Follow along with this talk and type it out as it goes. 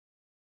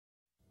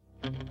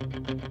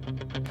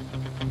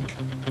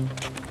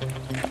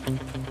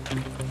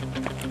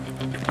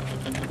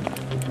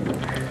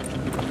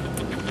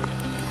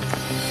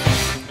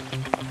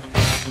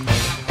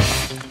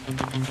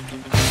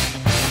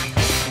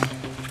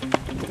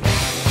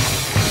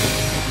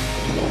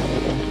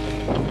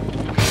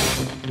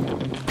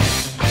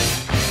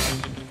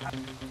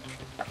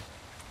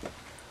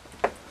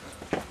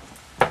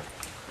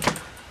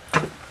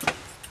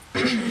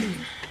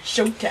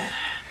Showtime.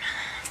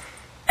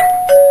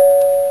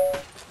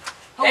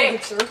 Hello,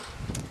 good sir.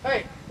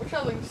 Hey, we're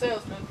traveling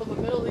salesmen from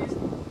the Middle East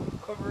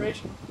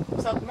Corporation,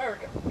 South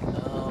America.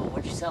 Oh,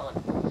 what you selling?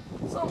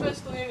 Selling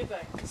basically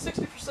anything.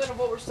 60% of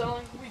what we're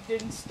selling, we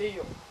didn't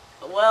steal.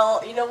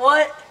 Well, you know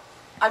what?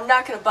 I'm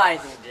not gonna buy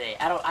anything today.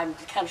 I'm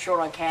kind of short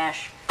on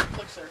cash.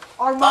 Look, sir.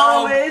 Our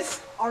motto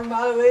is,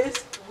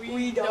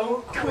 we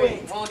don't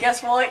quit. Well,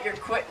 guess what? You're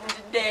quitting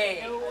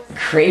today.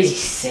 Crazy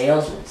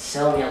salesman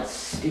selling me all this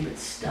stupid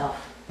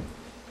stuff.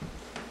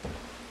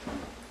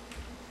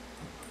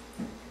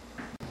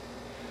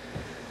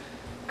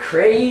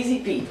 Crazy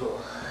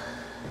people.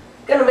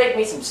 Gonna make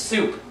me some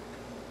soup.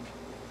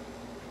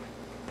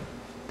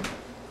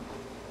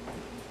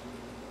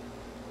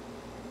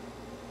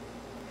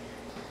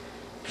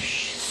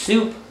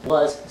 Soup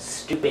was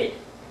stupid.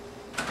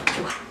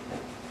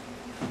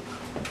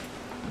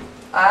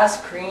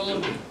 Ice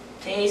cream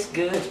tastes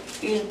good.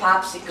 Here's a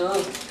popsicle.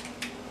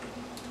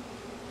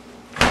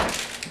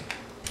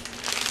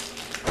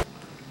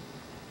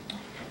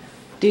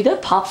 Dude,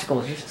 that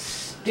popsicle is just a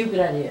stupid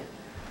idea.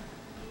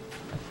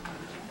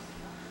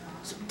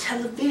 Some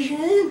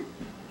television.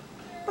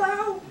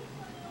 Wow.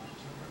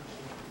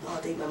 I'll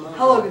take my mom.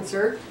 Hello, good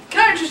sir.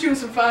 Can I interest you in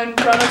some fine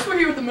products? We're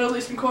here with the Middle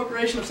Eastern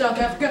Corporation of South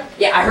Africa.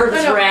 Yeah, I heard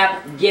this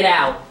rap. Get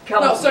out.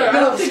 Come No, on. sir, I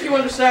don't think you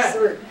understand.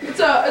 Sir. It's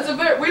a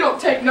very, we don't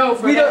take no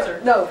for an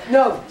answer.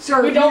 No,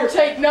 sir. We don't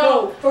take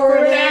no for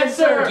an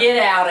answer.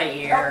 Get out of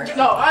here.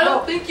 No, I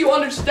don't think you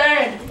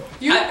understand.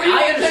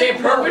 I understand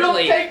perfectly. We don't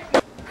take.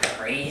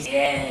 Crazy.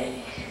 Yeah.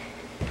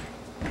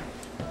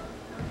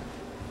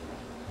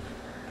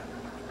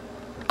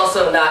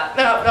 Also not.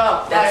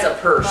 No. That's a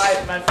purse.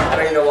 My I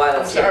don't even know why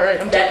that's I'm sorry.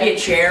 here. That'd be a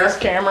chair. This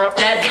camera.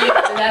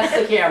 That's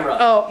the camera.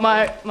 Oh,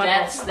 my.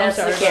 That's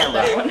sorry the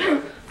camera. about that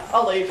one.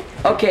 I'll leave.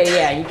 Okay,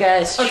 yeah, you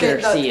guys. Okay,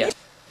 sure. See ya.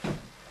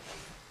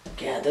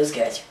 God, those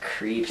guys are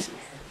creeps.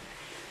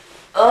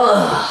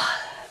 Ugh.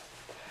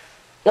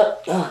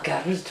 Oh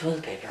God, where's the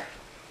toilet paper?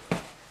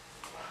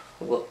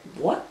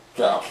 What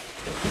the?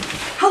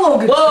 Hello,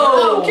 good Whoa!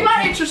 Oh, can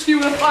I interest you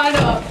in a fine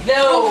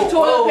No,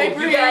 toilet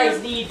paper you here?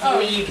 guys need to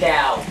leave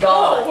now.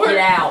 Go, get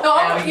out. No,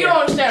 out of you here. don't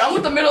understand. I'm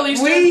with the Middle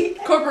Eastern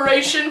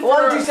Corporation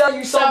want for to sell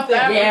you South something.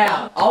 Africa.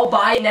 Yeah, I'll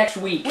buy it next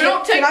week. We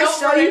don't take Can I no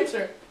sell for an you-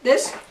 answer.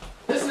 This?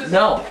 This is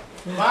No,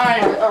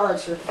 mine. Alright,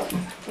 sir.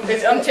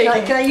 I'm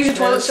taking. Can I use your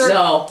toilet, sir?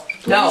 no,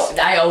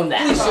 I own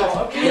that. Please, sir.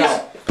 Oh, okay.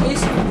 No,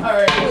 Please,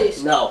 Alright.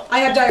 please. no. I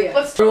have diarrhea.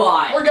 Let's. Do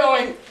I? We're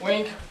going.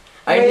 Wink.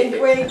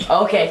 Wink.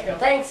 Okay,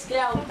 thanks, get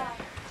out.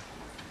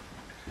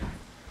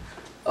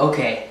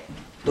 Okay,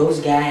 those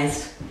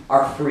guys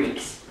are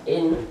freaks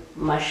in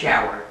my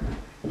shower.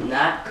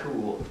 Not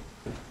cool.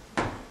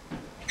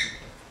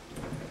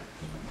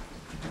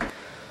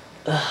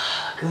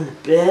 Going to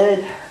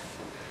bed.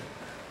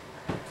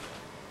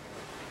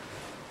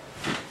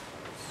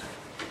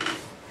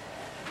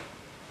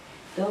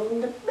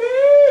 Going to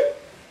bed.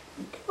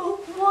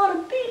 Don't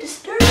want to be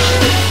disturbed.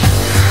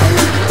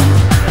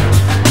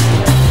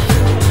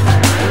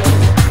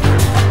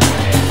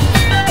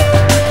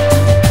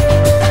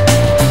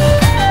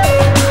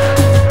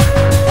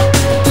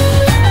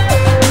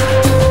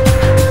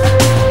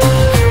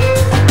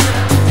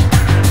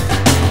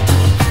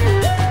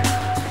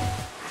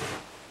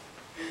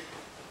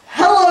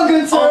 Hello,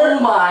 good sir. Oh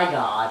my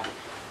God.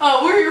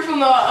 We're here from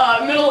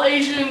the Middle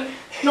Asian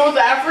North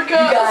Africa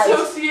guys,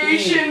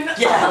 Association.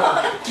 Get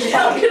out. Get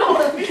out. Get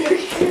on.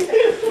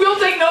 We'll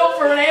take no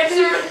for an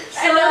answer.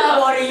 And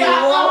What do you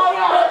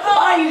want?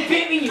 Why you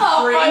bit me, you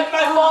Oh, freak?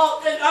 my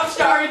fault. I'm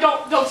sorry.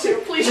 Don't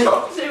sue. Please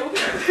don't sue.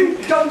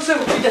 Don't sue.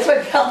 That's my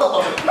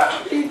pillow.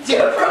 Dude,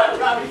 run,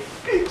 Robbie.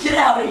 Get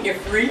out of here,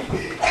 freak.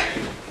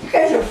 You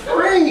guys are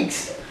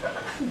freaks.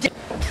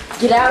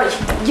 Get out of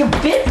here. You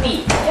bit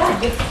me.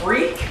 Yeah, you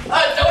freak. No,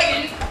 I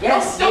didn't.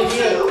 Yes, don't you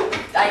sue.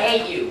 did. I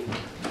hate you.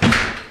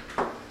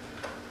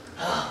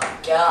 Oh my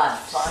God,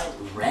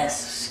 find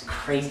rest. This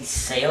crazy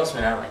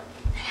salesman out of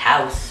my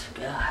house.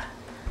 God.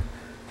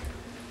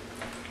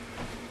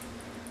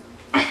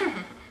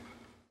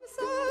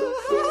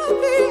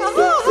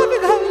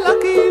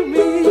 Lucky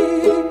me,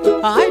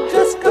 I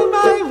just go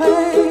my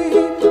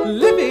way,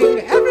 living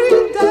every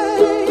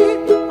day.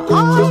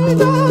 I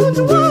don't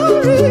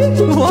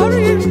worry,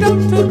 worrying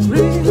don't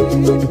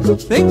agree.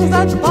 Things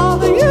that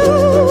bother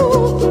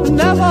you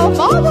never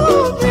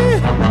bother me.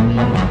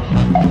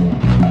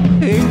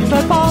 Things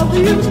that bother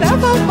you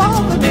never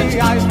bother me.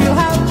 I feel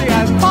happy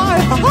and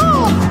fine,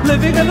 ha-ha.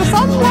 Living in the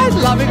sunlight,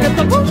 loving in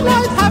the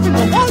moonlight, having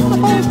a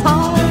wonderful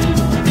time.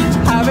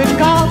 Having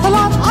got a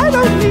lot, I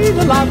don't need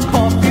a lot.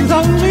 Coffee's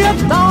only a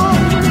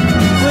dime.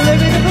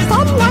 Living in the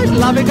sunlight,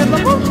 loving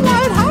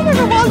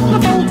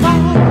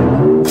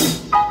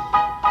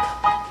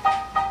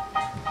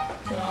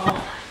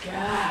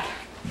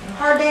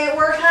Hard day at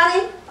work,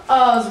 honey?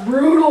 Oh, it's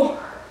brutal.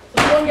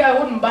 The one guy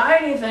wouldn't buy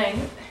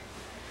anything.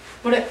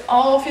 But it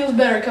all feels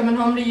better coming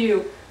home to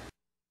you.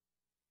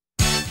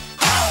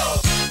 I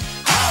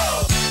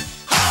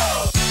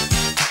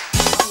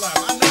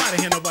know I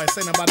didn't hear nobody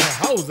say nothing about no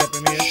hoes up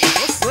in here.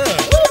 What's up?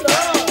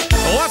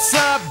 What's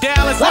up,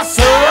 Dallas? What's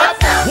up?